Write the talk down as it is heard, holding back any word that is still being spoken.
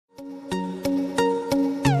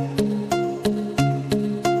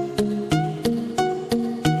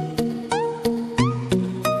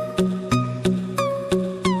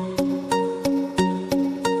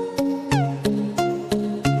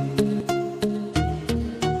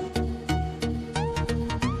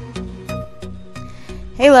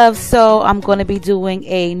Hey love, so I'm going to be doing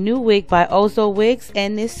a new wig by Ozowigs,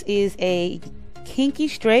 and this is a kinky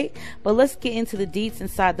straight, but let's get into the deets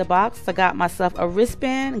inside the box. I got myself a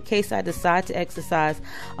wristband in case I decide to exercise,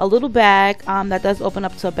 a little bag that does open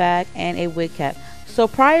up to a bag, and a wig cap. So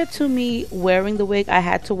prior to me wearing the wig, I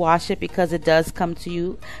had to wash it because it does come to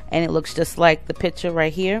you and it looks just like the picture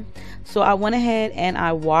right here. So I went ahead and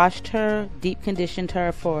I washed her, deep conditioned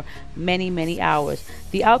her for many hours.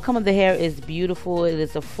 The outcome of the hair is beautiful. It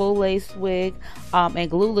is a full lace wig and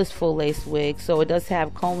glueless full lace wig, so it does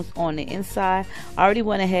have combs on the inside. I already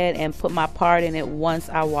went ahead and put my part in it once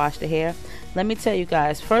I washed the hair. Let me tell you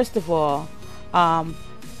guys, first of all,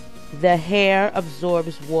 the hair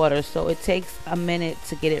absorbs water, so it takes a minute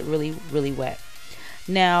to get it really wet.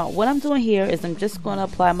 Now what I'm doing here is I'm just going to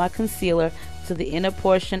apply my concealer to the inner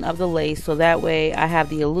portion of the lace, so that way I have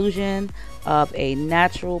the illusion of a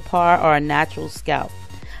natural part or a natural scalp.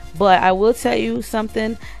 But I will tell you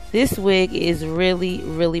something, this wig is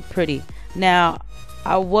really pretty. Now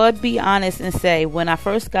I would be honest and say, when I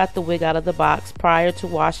first got the wig out of the box, prior to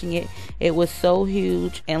washing it, it was so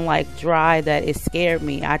huge and like dry that it scared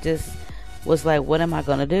me. I just was like, what am I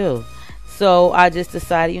gonna do? So I just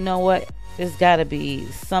decided, you know what, there's gotta be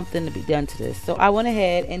something to be done to this. So I went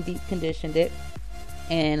ahead and deep conditioned it,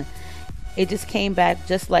 and it just came back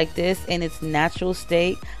just like this in its natural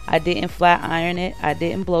state. I didn't flat iron it, I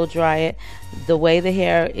didn't blow dry it. The way the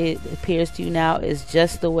hair it appears to you now is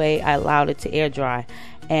just the way I allowed it to air dry,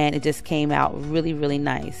 and it just came out really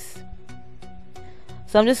nice.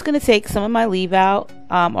 So I'm just going to take some of my leave out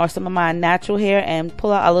or some of my natural hair and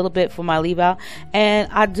pull out a little bit for my leave out.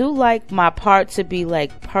 And I do like my part to be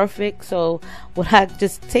like perfect, so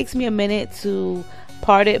just takes me a minute to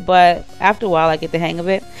part it, but after a while I get the hang of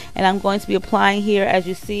it. And I'm going to be applying here, as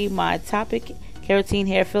you see, my Topic Keratin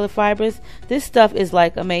hair filler fibers. This stuff is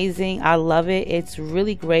like amazing. I love it. It's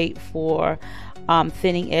really great for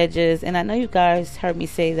thinning edges, and I know you guys heard me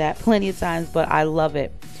say that plenty of times, but I love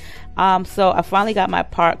it. So I finally got my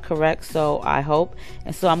part correct, so I hope.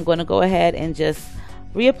 And so I'm going to go ahead and just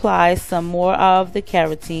reapply some more of the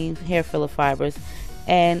keratin hair filler fibers,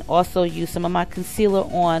 and also use some of my concealer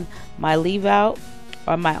on my leave out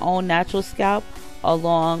or my own natural scalp,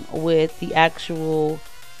 along with the actual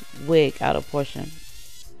wig outer portion.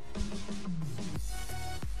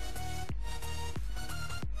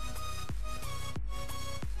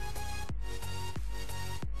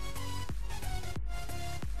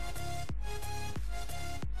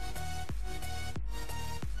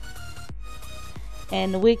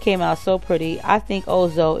 And the wig came out so pretty. I think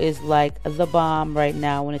Ozo is like the bomb right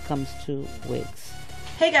now when it comes to wigs.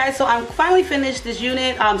 Hey guys, so I'm finally finished this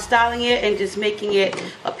unit. I'm styling it and just making it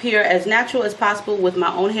appear as natural as possible with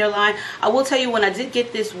my own hairline. I will tell you, when I did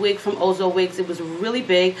get this wig from Ozowigs, it was really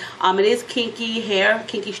big. It is kinky hair,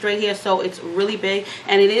 kinky straight hair, so it's really big,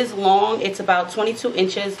 and it is long. It's about 22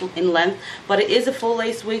 inches in length, but it is a full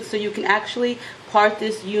lace wig, so you can actually part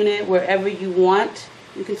this unit wherever you want.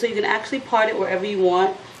 You can actually part it wherever you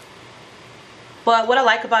want. But what I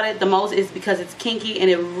like about it the most is because it's kinky and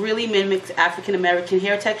it really mimics African American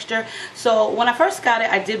hair texture. So when I first got it,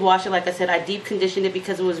 I did wash it. Like I said, I deep conditioned it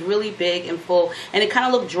because it was really big and full, and it kind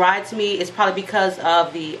of looked dry to me. It's probably because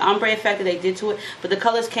of the ombre effect that they did to it, but the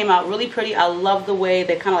colors came out really pretty. I love the way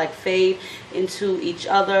they kind of like fade into each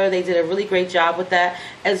other. They did a really great job with that.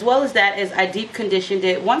 As well as that, as I deep conditioned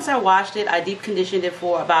it, once I washed it, I deep conditioned it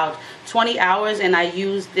for about 20 hours, and I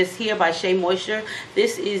used this here by Shea Moisture.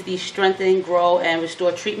 This is the Strengthen, Grow, and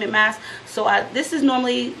Restore Treatment Mask. So this is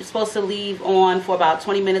normally supposed to leave on for about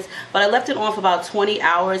 20 minutes, but I left it on for about 20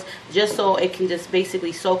 hours just so it can just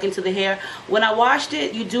basically soak into the hair. When I washed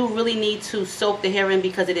it, you do really need to soak the hair in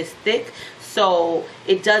because it is thick, so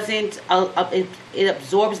it doesn't it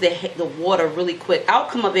absorbs the water really quick.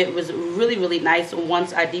 Outcome of it was really nice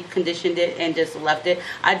once I deep conditioned it and just left it.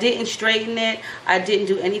 I didn't straighten it, I didn't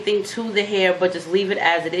do anything to the hair, but just leave it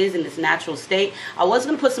as it is in its natural state. I was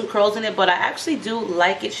going to put some curls in it, but I actually do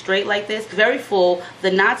like it straight like this. Very full.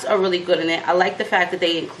 The knots are really good in it. I like the fact that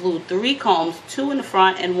they include 3 combs, 2 in the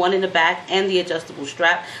front and 1 in the back, and the adjustable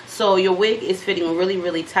strap, so your wig is fitting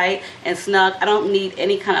really tight and snug. I don't need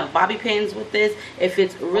any kind of bobby pins with this. If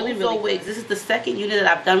it's really wigs, this is the second unit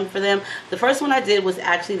that I've done for them. The first one I did was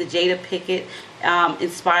actually the Jada Pickett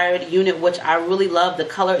inspired unit, which I really love. The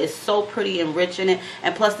color is so pretty and rich in it,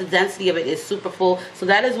 and plus the density of it is super full. So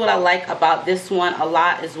that is what I like about this one a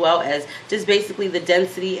lot, as well as just basically the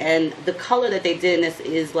density and the color that they did in this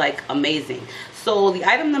is like amazing. So the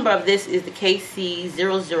item number of this is the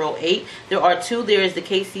KC008. There are two. There is the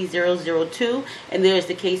KC002 and there is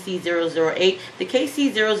the KC008. The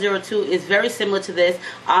KC002 is very similar to this.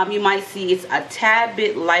 You might see it's a tad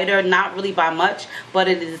bit lighter, not really by much, but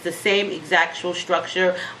it is the same exact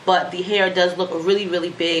structure, but the hair does look really, really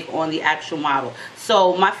big on the actual model.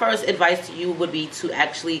 So my first advice to you would be to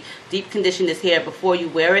actually deep condition this hair before you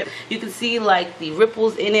wear it. You can see like the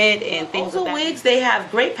ripples in it and things like that. Ozowigs, they have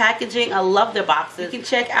great packaging. I love their boxes. You can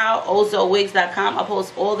check out ozowigs.com. I'll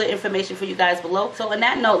post all the information for you guys below. So on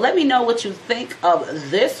that note, let me know what you think of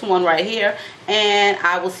this one right here, and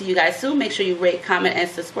I will see you guys soon. Make sure you rate, comment, and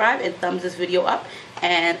subscribe, and thumbs this video up,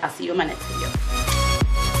 and I'll see you in my next video.